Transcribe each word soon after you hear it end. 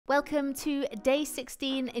Welcome to day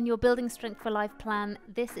 16 in your Building Strength for Life plan.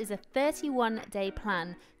 This is a 31-day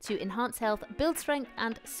plan to enhance health, build strength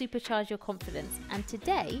and supercharge your confidence. And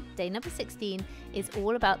today, day number 16, is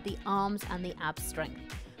all about the arms and the abs strength.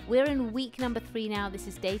 We're in week number 3 now. This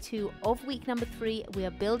is day 2 of week number 3. We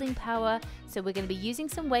are building power. So we're going to be using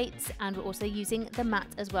some weights and we're also using the mat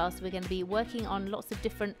as well. So we're going to be working on lots of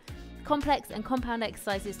different complex and compound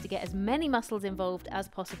exercises to get as many muscles involved as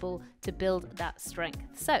possible to build that strength.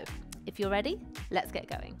 So if you're ready, let's get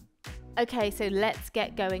going. Okay, so let's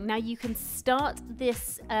get going. Now you can start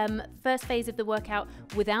this first phase of the workout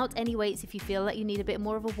without any weights if you feel like you need a bit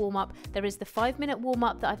more of a warm-up. There is the 5-minute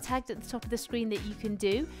warm-up that I've tagged at the top of the screen that you can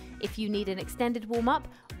do if you need an extended warm-up,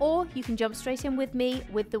 or you can jump straight in with me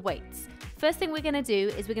with the weights. First thing we're going to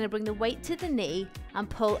do is we're going to bring the weight to the knee and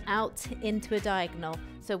pull out into a diagonal.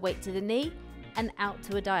 So weight to the knee and out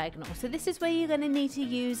to a diagonal. So this is where you're going to need to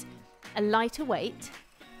use a lighter weight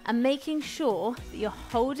and making sure that you're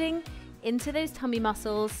holding into those tummy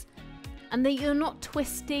muscles and that you're not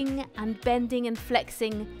twisting and bending and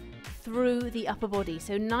flexing through the upper body.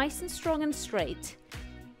 So nice and strong and straight.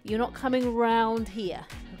 You're not coming around here,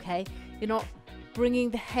 okay? You're not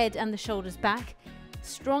bringing the head and the shoulders back.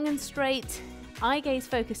 Strong and straight, eye gaze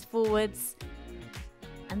focused forwards.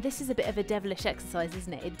 And this is a bit of a devilish exercise,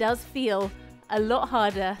 isn't it? It does feel a lot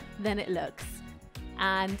harder than it looks.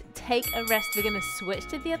 And take a rest. We're going to switch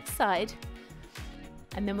to the other side.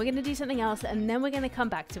 And then we're going to do something else. And then we're going to come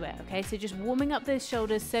back to it. Okay, so just warming up those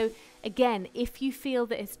shoulders. So again, if you feel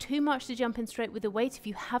that it's too much to jump in straight with the weight, if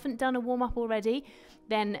you haven't done a warm up already,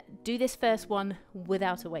 then do this first one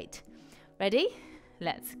without a weight. Ready?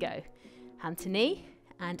 Let's go. Hand to knee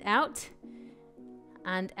and out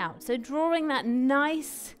and out. So drawing that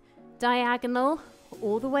nice diagonal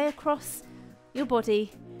all the way across your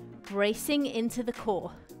body, bracing into the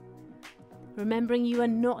core. Remembering you are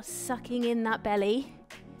not sucking in that belly,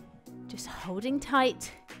 just holding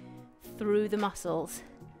tight through the muscles.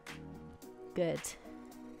 Good.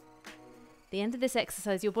 At the end of this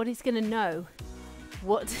exercise, your body's going to know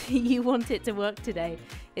what you want it to work today.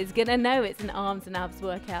 It's going to know it's an arms and abs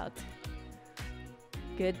workout.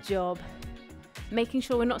 Good job. Making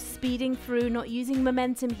sure we're not speeding through, not using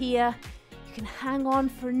momentum here. You can hang on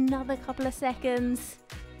for another couple of seconds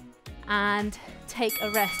and take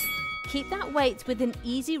a rest. Keep that weight within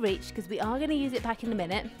easy reach because we are going to use it back in a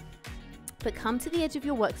minute. But come to the edge of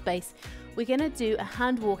your workspace. We're going to do a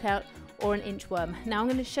hand walkout or an inchworm. Now I'm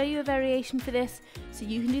going to show you a variation for this, so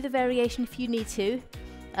you can do the variation if you need to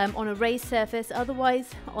on a raised surface. Otherwise,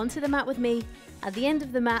 onto the mat with me. At the end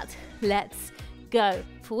of the mat, let's go.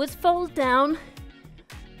 Forwards fold down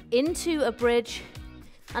into a bridge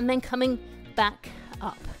and then coming back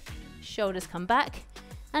up. Shoulders come back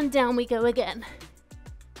and down we go again.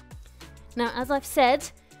 Now, as I've said,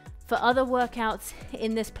 for other workouts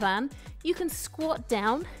in this plan, you can squat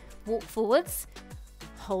down, walk forwards,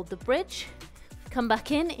 hold the bridge, come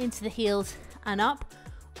back in into the heels and up,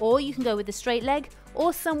 or you can go with the straight leg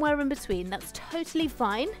or somewhere in between. That's totally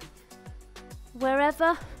fine.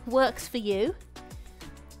 Wherever works for you,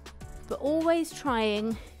 but always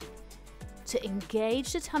trying to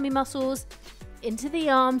engage the tummy muscles into the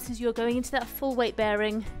arms as you're going into that full weight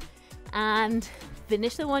bearing, and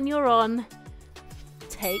finish the one you're on.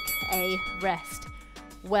 Take a rest.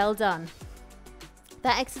 Well done.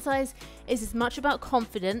 That exercise is as much about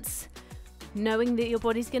confidence, knowing that your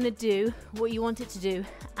body's going to do what you want it to do,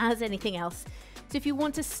 as anything else. So if you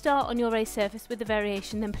want to start on your raised surface with the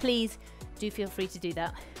variation, then please do feel free to do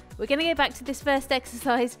that. We're going to go back to this first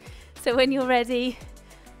exercise. So when you're ready,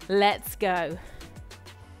 let's go.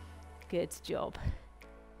 Good job.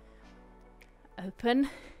 Open.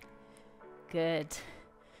 Good.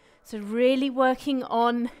 So really working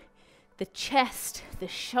on the chest, the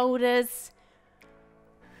shoulders,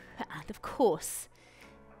 and of course,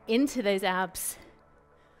 into those abs.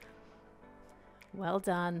 Well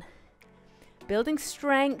done. Building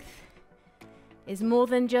strength is more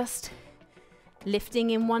than just lifting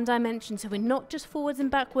in one dimension. So we're not just forwards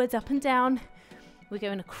and backwards, up and down. We're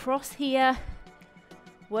going across here,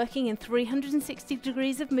 working in 360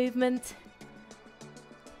 degrees of movement.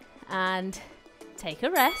 And take a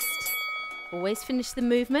rest. Always finish the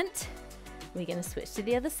movement. We're going to switch to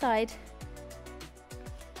the other side.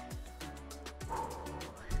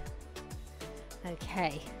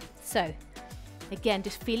 Okay, so again,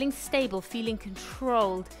 just feeling stable, feeling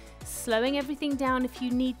controlled, slowing everything down if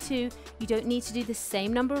you need to. You don't need to do the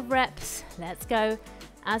same number of reps. Let's go.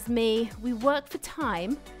 As me, we work for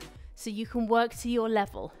time so you can work to your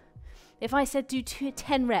level. If I said do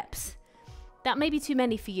 10 reps, that may be too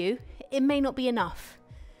many for you. It may not be enough.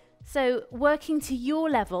 So working to your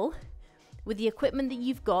level with the equipment that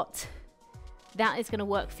you've got, that is going to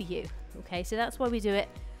work for you. Okay, so that's why we do it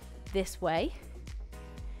this way.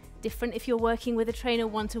 Different if you're working with a trainer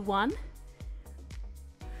one-to-one.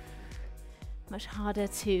 Much harder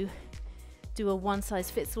to do a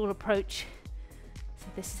one-size-fits-all approach. So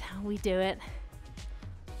this is how we do it.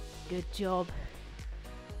 Good job.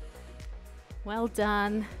 Well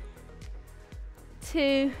done.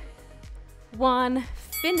 2, 1,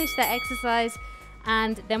 finish that exercise,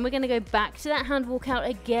 and then we're going to go back to that hand walkout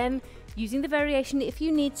again, using the variation if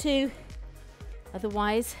you need to.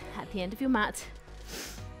 Otherwise, at the end of your mat.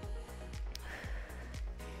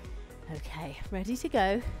 Okay, ready to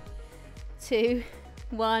go. 2,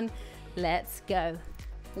 1, let's go.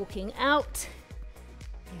 Walking out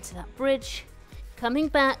into that bridge, coming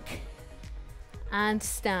back, and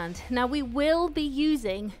stand. Now we will be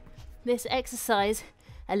using this exercise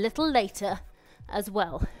a little later as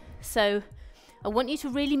well. So I want you to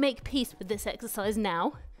really make peace with this exercise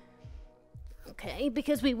now. Okay,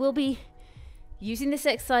 because we will be using this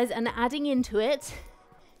exercise and adding into it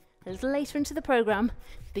a little later into the program,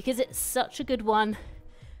 because it's such a good one.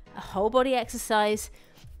 A whole body exercise,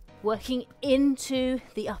 working into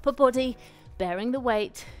the upper body, bearing the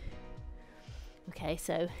weight. Okay,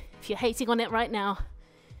 so if you're hating on it right now,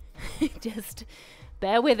 just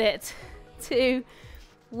bear with it. 2,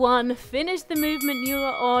 1, finish the movement you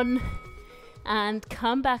are on and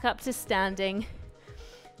come back up to standing.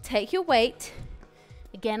 Take your weight.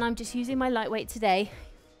 Again, I'm just using my lightweight today.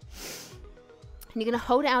 And you're going to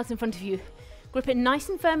hold it out in front of you. Grip it nice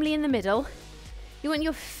and firmly in the middle. You want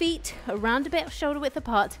your feet around a bit, shoulder width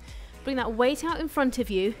apart. Bring that weight out in front of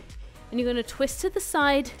you. And you're going to twist to the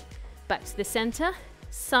side, back to the center,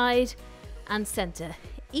 side and center.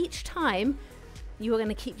 Each time, you are going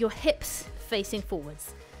to keep your hips facing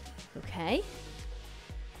forwards. Okay?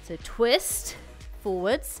 So twist,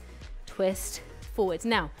 forwards, twist, forwards.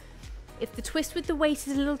 Now, if the twist with the weight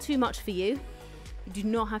is a little too much for you, you do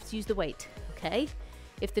not have to use the weight, okay?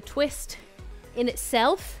 If the twist in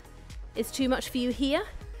itself is too much for you here,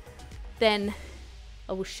 then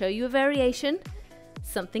I will show you a variation,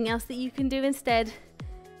 something else that you can do instead.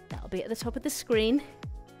 That'll be at the top of the screen.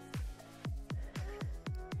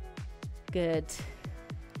 Good.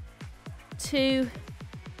 2,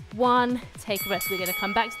 1, take a rest. We're going to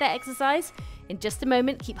come back to that exercise in just a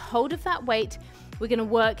moment. Keep hold of that weight. We're going to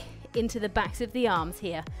work into the backs of the arms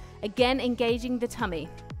here. Again, engaging the tummy.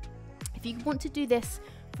 If you want to do this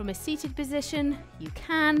from a seated position, you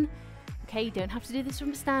can. Okay, you don't have to do this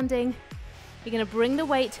from standing. You're going to bring the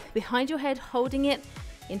weight behind your head, holding it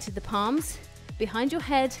into the palms, behind your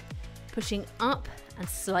head, pushing up and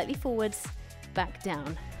slightly forwards, back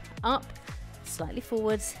down. Up, slightly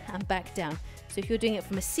forwards and back down. So if you're doing it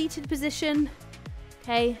from a seated position,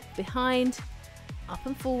 okay, behind, up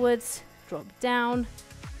and forwards, drop down,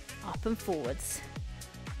 up and forwards.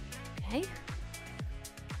 Okay.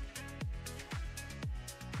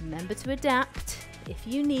 Remember to adapt if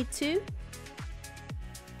you need to.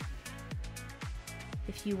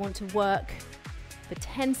 If you want to work for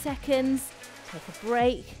 10 seconds, take a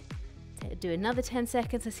break, do another 10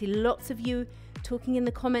 seconds. I see lots of you talking in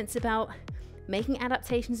the comments about making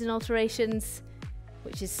adaptations and alterations,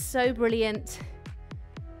 which is so brilliant.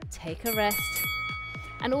 Take a rest.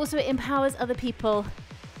 And also it empowers other people.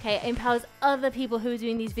 Okay, it empowers other people who are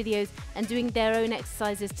doing these videos and doing their own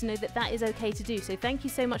exercises to know that that is okay to do. So thank you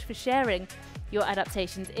so much for sharing your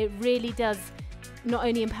adaptations. It really does not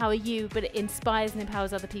only empower you, but it inspires and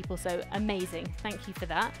empowers other people. So amazing. Thank you for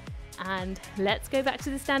that. And let's go back to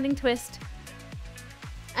the standing twist.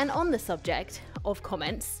 And on the subject of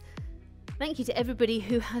comments, thank you to everybody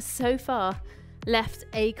who has so far left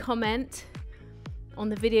a comment on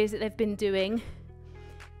the videos that they've been doing.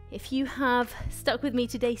 If you have stuck with me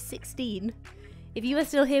to day 16, if you are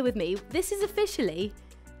still here with me, this is officially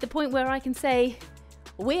the point where I can say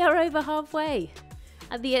we are over halfway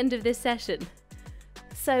at the end of this session.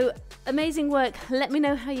 So amazing work. Let me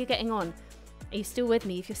know how you're getting on. Are you still with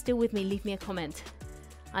me? If you're still with me, leave me a comment.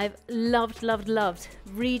 I've loved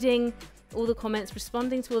reading all the comments,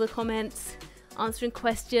 responding to all the comments, answering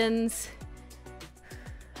questions,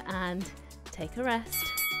 and take a rest.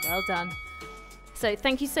 Well done. So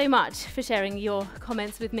thank you so much for sharing your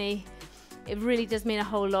comments with me. It really does mean a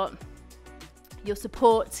whole lot. Your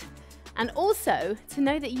support, and also to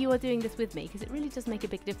know that you are doing this with me, because it really does make a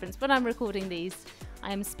big difference. When I'm recording these,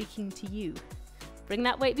 I am speaking to you. Bring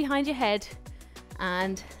that weight behind your head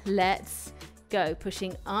and let's go.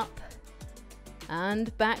 Pushing up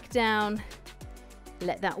and back down.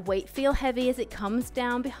 Let that weight feel heavy as it comes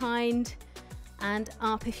down behind and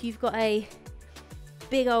up. If you've got a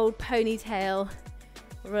big old ponytail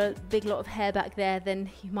or a big lot of hair back there,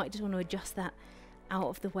 then you might just want to adjust that out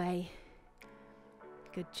of the way.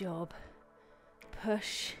 Good job.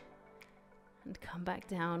 Push and come back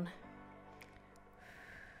down.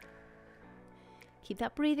 Keep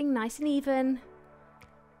that breathing nice and even.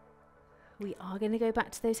 We are going to go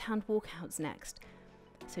back to those hand walkouts next.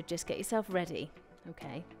 So just get yourself ready,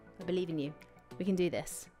 okay? I believe in you. We can do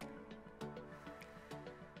this.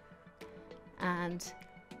 And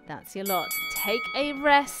that's your lot. Take a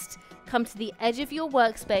rest. Come to the edge of your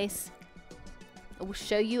workspace. I will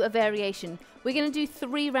show you a variation. We're going to do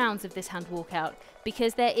 3 rounds of this hand walkout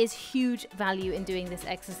because there is huge value in doing this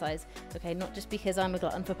exercise. Okay, not just because I'm a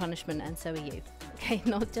glutton for punishment and so are you. Okay,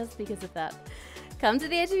 not just because of that. Come to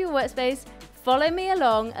the edge of your workspace. Follow me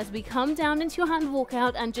along as we come down into your hand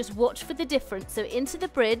walkout and just watch for the difference. So into the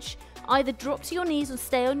bridge, either drop to your knees or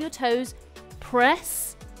stay on your toes.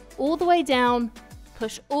 Press all the way down,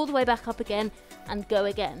 push all the way back up again and go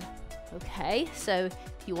again. Okay, so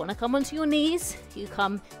if you want to come onto your knees, you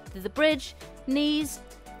come to the bridge, knees,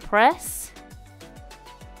 press,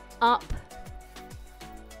 up.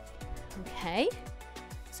 Okay,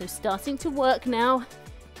 so starting to work now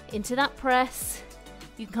into that press.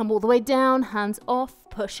 You can come all the way down, hands off,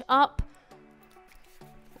 push up.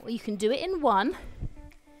 Or you can do it in one.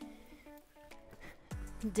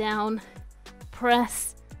 Down,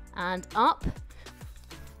 press, and up.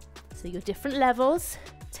 So your different levels.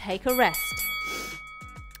 Take a rest.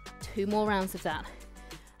 2 more rounds of that.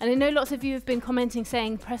 And I know lots of you have been commenting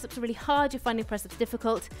saying press-ups are really hard, you're finding press-ups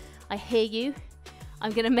difficult. I hear you.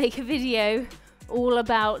 I'm going to make a video all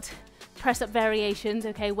about press-up variations,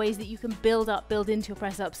 okay, ways that you can build into your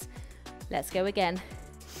press-ups. Let's go again.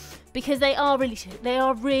 Because they are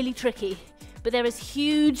really tricky, but there is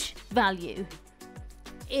huge value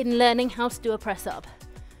in learning how to do a press-up.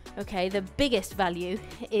 Okay, the biggest value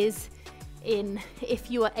is in if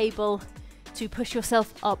you are able to push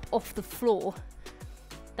yourself up off the floor.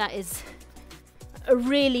 That is a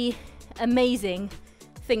really amazing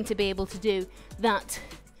thing to be able to do that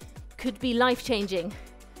could be life-changing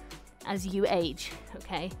as you age,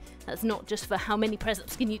 okay? That's not just for how many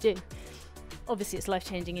press-ups can you do. Obviously it's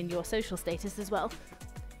life-changing in your social status as well.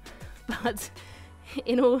 But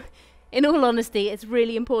in all honesty, it's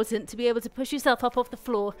really important to be able to push yourself up off the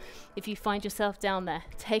floor if you find yourself down there.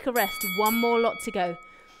 Take a rest, 1 more lot to go.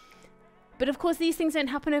 But of course these things don't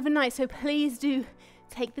happen overnight, so please do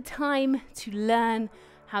take the time to learn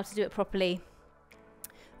how to do it properly.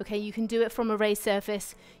 Okay, you can do it from a raised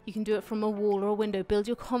surface, you can do it from a wall or a window. Build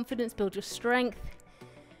your confidence, build your strength.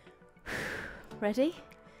 Ready?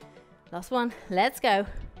 Last one, let's go.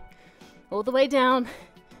 All the way down.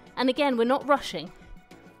 And again, we're not rushing.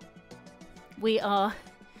 We are,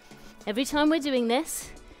 every time we're doing this,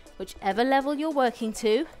 whichever level you're working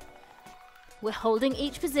to, we're holding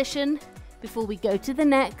each position before we go to the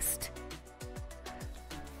next.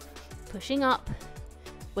 Pushing up,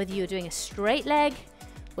 whether you're doing a straight leg,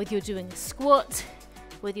 whether you're doing a squat,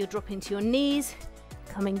 whether you're dropping to your knees,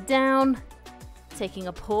 coming down, taking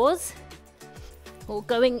a pause, or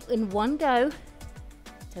going in one go.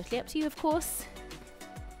 Totally up to you, of course.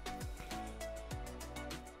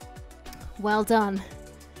 Well done.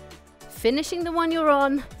 Finishing the one you're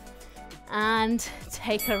on and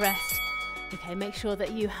take a rest. Okay, make sure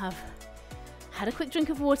that you have had a quick drink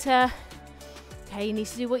of water. Okay, you need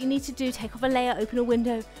to do what you need to do. Take off a layer, open a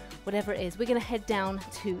window, whatever it is. We're going to head down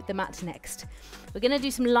to the mat next. We're going to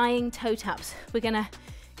do some lying toe taps. We're going to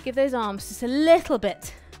give those arms just a little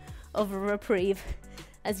bit of a reprieve.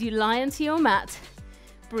 As you lie onto your mat,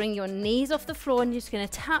 bring your knees off the floor and you're just going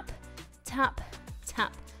to tap, tap,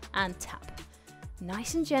 tap, and tap.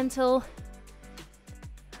 Nice and gentle.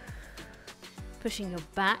 Pushing your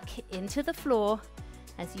back into the floor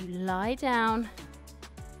as you lie down.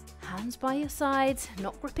 Hands by your sides,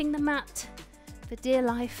 not gripping the mat for dear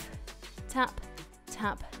life. Tap,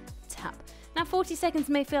 tap, tap. Now 40 seconds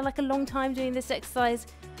may feel like a long time doing this exercise,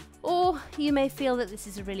 or you may feel that this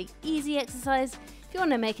is a really easy exercise. If you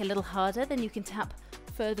want to make it a little harder, then you can tap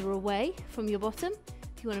further away from your bottom.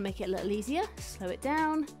 If you want to make it a little easier, slow it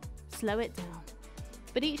down, slow it down.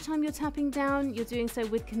 But each time you're tapping down, you're doing so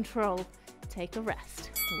with control. Take a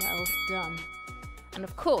rest. Well done. And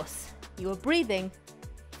of course, you're breathing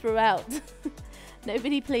throughout.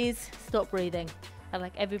 Nobody please stop breathing. I'd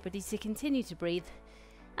like everybody to continue to breathe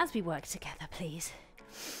as we work together, please.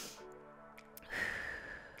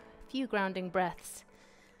 A few grounding breaths.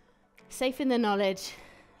 Safe in the knowledge,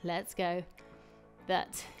 let's go,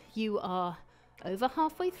 that you are over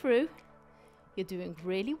halfway through. You're doing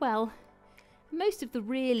really well. Most of the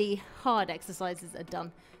really hard exercises are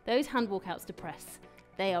done. Those hand walkouts to press,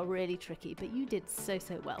 They are really tricky, but you did so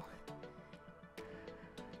well.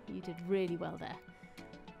 You did really well there.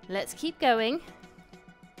 Let's keep going.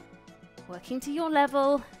 Working to your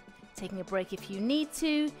level, taking a break if you need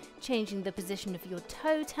to, changing the position of your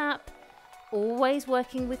toe tap, always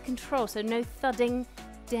working with control, so no thudding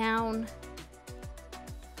down,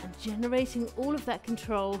 and generating all of that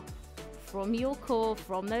control from your core,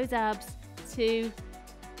 from those abs. 2,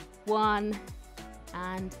 1,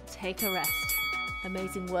 and take a rest.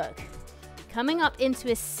 Amazing work. Coming up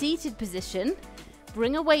into a seated position.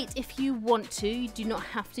 Bring a weight if you want to. You do not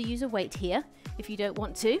have to use a weight here if you don't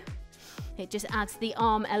want to. It just adds the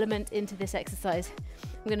arm element into this exercise.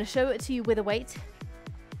 I'm going to show it to you with a weight,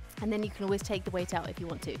 and then you can always take the weight out if you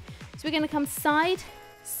want to. So we're going to come side,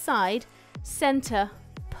 side, center,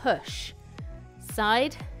 push.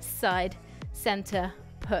 Side, side, center,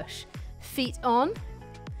 push. Feet on,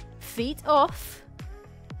 feet off.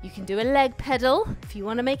 You can do a leg pedal if you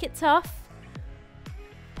want to make it tough.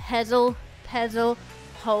 Pedal, pedal,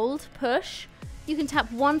 hold, push. You can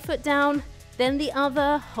tap one foot down, then the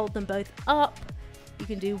other, hold them both up. You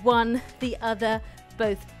can do one, the other,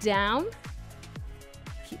 both down.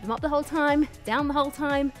 Keep them up the whole time, down the whole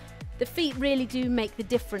time. The feet really do make the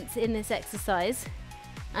difference in this exercise.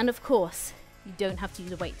 And of course, you don't have to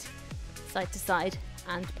use a weight. Side to side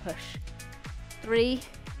and push. 3,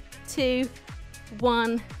 2,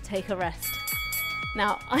 1, take a rest.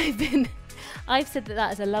 Now, I've said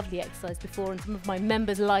that is a lovely exercise before in some of my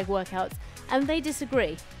members' live workouts, and they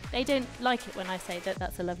disagree. They don't like it when I say that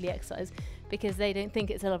that's a lovely exercise because they don't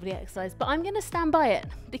think it's a lovely exercise, but I'm going to stand by it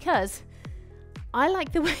because I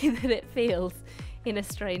like the way that it feels in a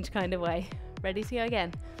strange kind of way. Ready to go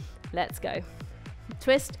again? Let's go.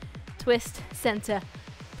 Twist, twist, center,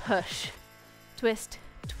 push. Twist,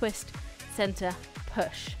 twist, center,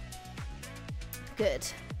 push. Good.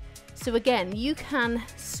 So again, you can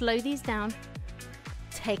slow these down,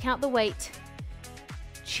 take out the weight,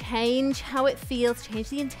 change how it feels, change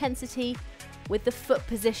the intensity with the foot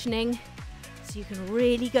positioning so you can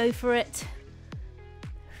really go for it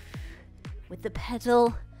with the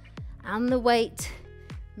pedal and the weight.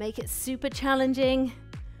 Make it super challenging.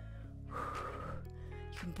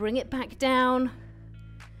 You can bring it back down.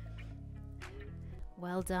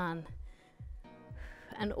 Well done.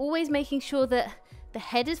 And always making sure that the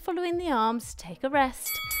head is following the arms. Take a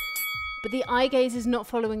rest. But the eye gaze is not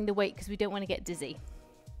following the weight because we don't want to get dizzy.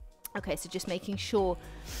 Okay, so just making sure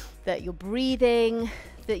that you're breathing,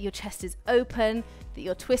 that your chest is open, that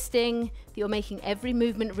you're twisting, that you're making every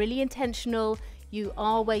movement really intentional. You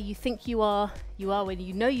are where you think you are where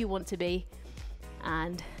you know you want to be,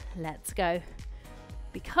 and let's go.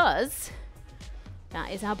 Because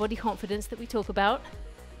that is our body confidence that we talk about,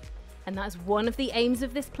 and that's one of the aims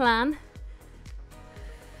of this plan.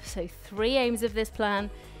 So 3 aims of this plan: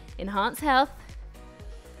 enhance health,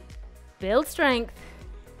 build strength,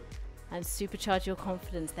 and supercharge your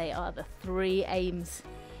confidence. They are the 3 aims.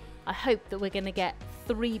 I hope that we're going to get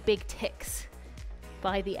 3 big ticks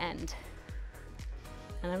by the end.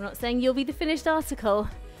 And I'm not saying you'll be the finished article,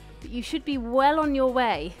 but you should be well on your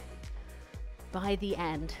way by the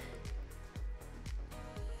end.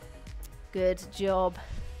 Good job.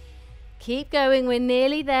 Keep going, we're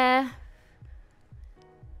nearly there.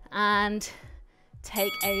 And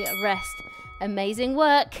take a rest. Amazing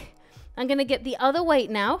work. I'm going to get the other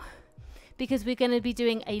weight now because we're going to be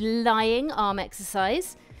doing a lying arm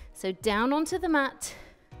exercise. So down onto the mat.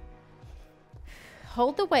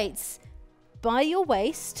 Hold the weights by your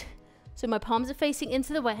waist. So my palms are facing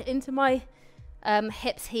into my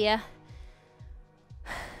hips here.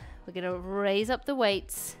 We're going to raise up the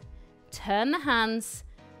weights. Turn the hands.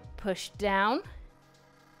 Push down.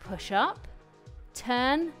 Push up.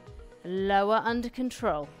 Turn. Lower under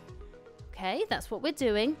control. Okay, that's what we're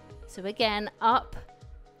doing. So again, up,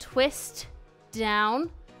 twist, down,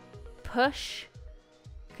 push,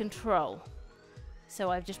 control. So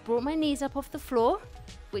I've just brought my knees up off the floor,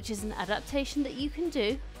 which is an adaptation that you can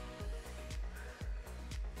do.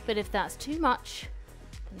 But if that's too much,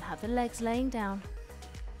 then have the legs laying down.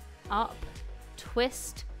 Up,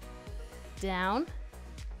 twist, down,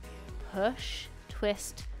 push,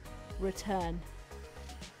 twist, return.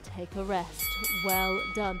 Take a rest. Well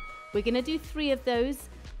done. We're going to do 3 of those.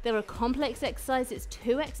 They're a complex exercise. It's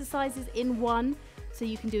 2 exercises in one. So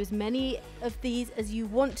you can do as many of these as you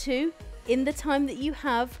want to in the time that you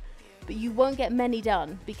have, but you won't get many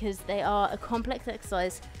done because they are a complex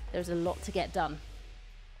exercise. There's a lot to get done.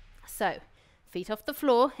 So feet off the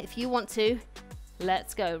floor if you want to.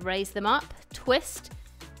 Let's go. Raise them up, twist,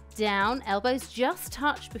 down, elbows just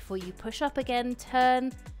touch before you push up again,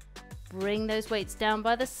 turn, bring those weights down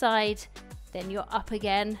by the side, Then you're up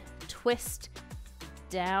again, twist,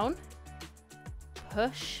 down,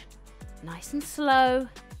 push, nice and slow.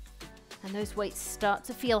 And those weights start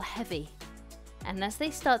to feel heavy. And as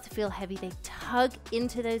they start to feel heavy, they tug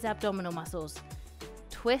into those abdominal muscles.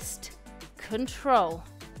 Twist, control,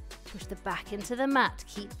 push the back into the mat,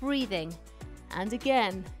 keep breathing. And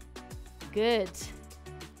again, good.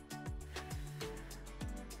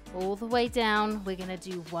 All the way down, we're gonna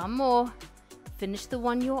do one more. Finish the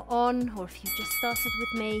one you're on, or if you've just started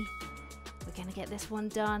with me, we're gonna get this one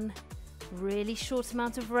done. Really short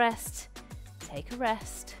amount of rest. Take a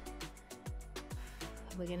rest.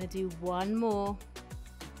 We're gonna do one more.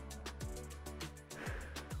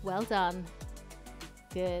 Well done.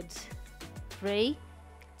 Good. 3,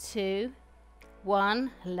 2,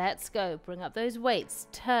 1. Let's go. Bring up those weights.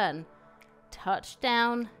 Turn. Touch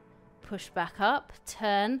down. Push back up.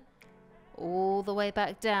 Turn. All the way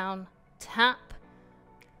back down. Tap.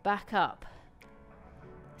 Back up.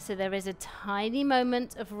 So there is a tiny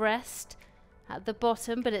moment of rest at the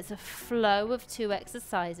bottom, but it's a flow of 2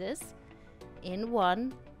 exercises in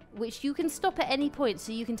one, which you can stop at any point.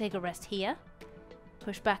 So you can take a rest here,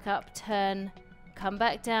 push back up, turn, come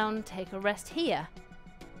back down, take a rest here,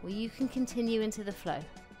 or you can continue into the flow.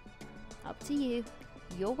 Up to you,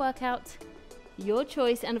 your workout, your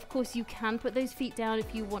choice. And of course you can put those feet down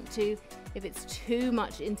if you want to, if it's too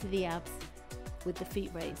much into the abs with the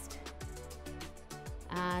feet raised.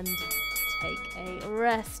 And take a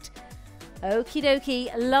rest. Okie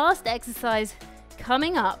dokie, last exercise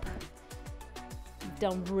coming up. You've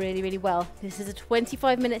done really, really well. This is a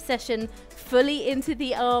 25-minute session, fully into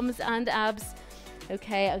the arms and abs.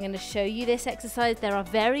 Okay, I'm going to show you this exercise. There are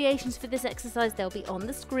variations for this exercise. They'll be on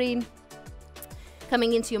the screen.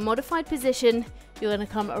 Coming into your modified position, you're going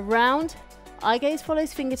to come around, eye gaze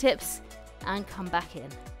follows fingertips, and come back in.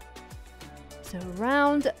 So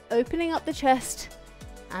around, opening up the chest,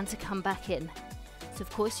 and to come back in. So of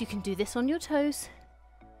course you can do this on your toes.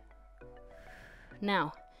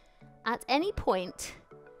 Now, at any point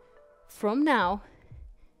from now,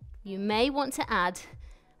 you may want to add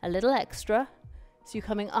a little extra. So you're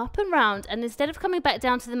coming up and round, and instead of coming back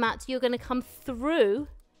down to the mat, you're going to come through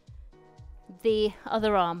the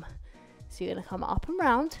other arm. So you're going to come up and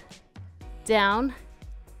round, down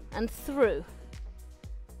and through.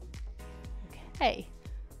 Okay,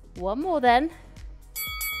 one more then,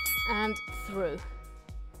 and through.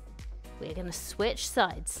 We're going to switch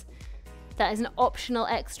sides. That is an optional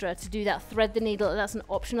extra to do that. Thread the needle, that's an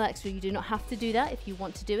optional extra. You do not have to do that. If you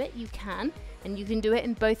want to do it, you can, and you can do it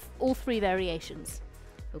in all 3 variations.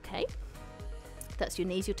 Okay, that's your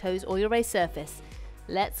knees, your toes, or your raised surface.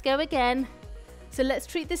 Let's go again. So let's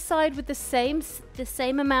treat this side with the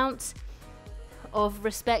same amount of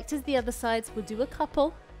respect as the other sides. We'll do a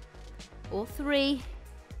couple or 3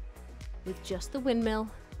 with just the windmill.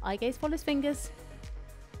 Eye gaze follows fingers.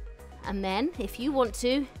 And then if you want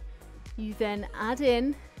to, you then add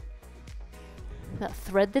in that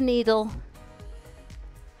thread the needle,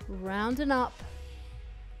 round and up,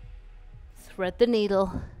 thread the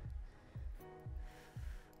needle,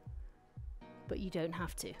 but you don't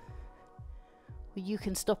have to. You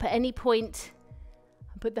can stop at any point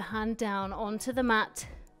and put the hand down onto the mat.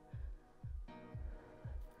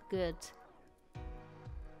 Good.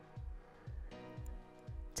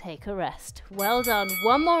 Take a rest. Well done.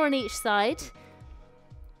 One more on each side.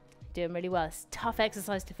 Doing really well. It's a tough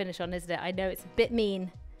exercise to finish on, isn't it? I know it's a bit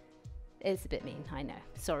mean. It's a bit mean, I know.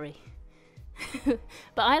 Sorry. But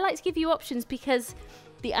I like to give you options because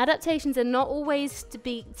the adaptations are not always to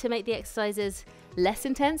make the exercises less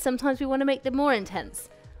intense. Sometimes we want to make them more intense.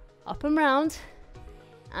 Up and round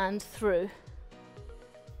and through.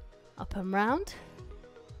 Up and round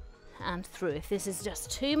and through. If this is just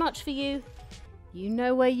too much for you, you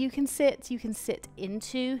know where you can sit. You can sit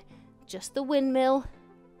into just the windmill.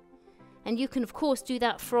 And you can, of course, do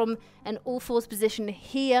that from an all-fours position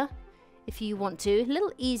here if you want to. A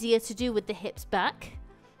little easier to do with the hips back.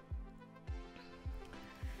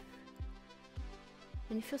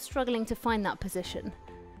 And if you're struggling to find that position,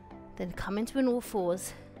 then come into an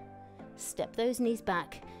all-fours, step those knees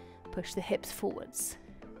back, push the hips forwards.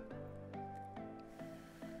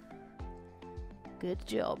 Good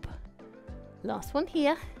job. Last one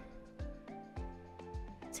here.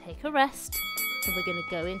 Take a rest. And we're going to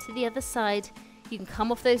go into the other side. You can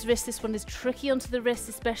come off those wrists. This one is tricky onto the wrists,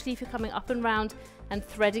 especially if you're coming up and round and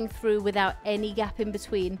threading through without any gap in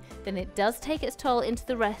between. Then it does take its toll into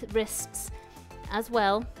the wrists as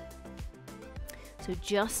well. So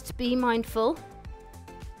just be mindful.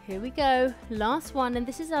 Here we go. Last one. And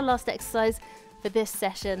this is our last exercise for this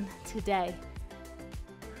session today.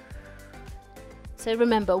 So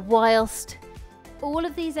remember, whilst all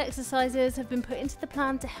of these exercises have been put into the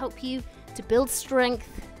plan to help you to build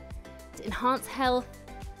strength, to enhance health,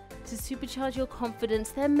 to supercharge your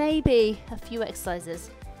confidence. There may be a few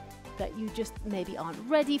exercises that you just maybe aren't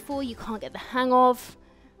ready for, you can't get the hang of.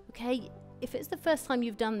 Okay, if it's the first time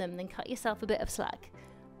you've done them, then cut yourself a bit of slack,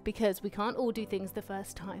 because we can't all do things the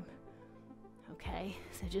first time. Okay,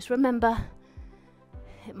 so just remember,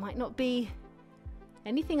 it might not be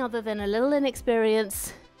anything other than a little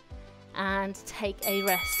inexperience, and take a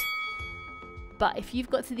rest. But if you've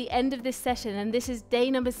got to the end of this session and this is day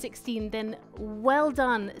number 16, then well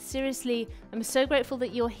done. Seriously, I'm so grateful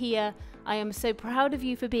that you're here. I am so proud of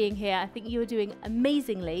you for being here. I think you are doing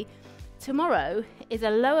amazingly. Tomorrow is a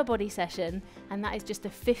lower body session, and that is just a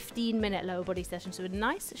 15-minute lower body session, so a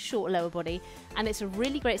nice short lower body, and it's a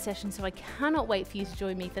really great session, so I cannot wait for you to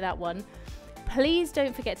join me for that one. Please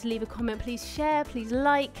don't forget to leave a comment, please share, please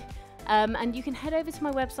like, and you can head over to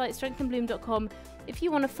my website strengthandbloom.com if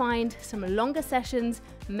you want to find some longer sessions,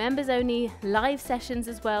 members only live sessions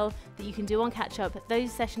as well that you can do on catch up.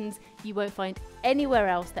 Those sessions you won't find anywhere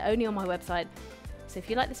else, they're only on my website. So if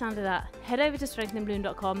you like the sound of that, head over to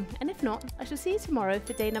strengthandbloom.com, and if not, I shall see you tomorrow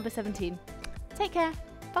for day number 17. Take care.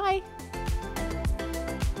 Bye.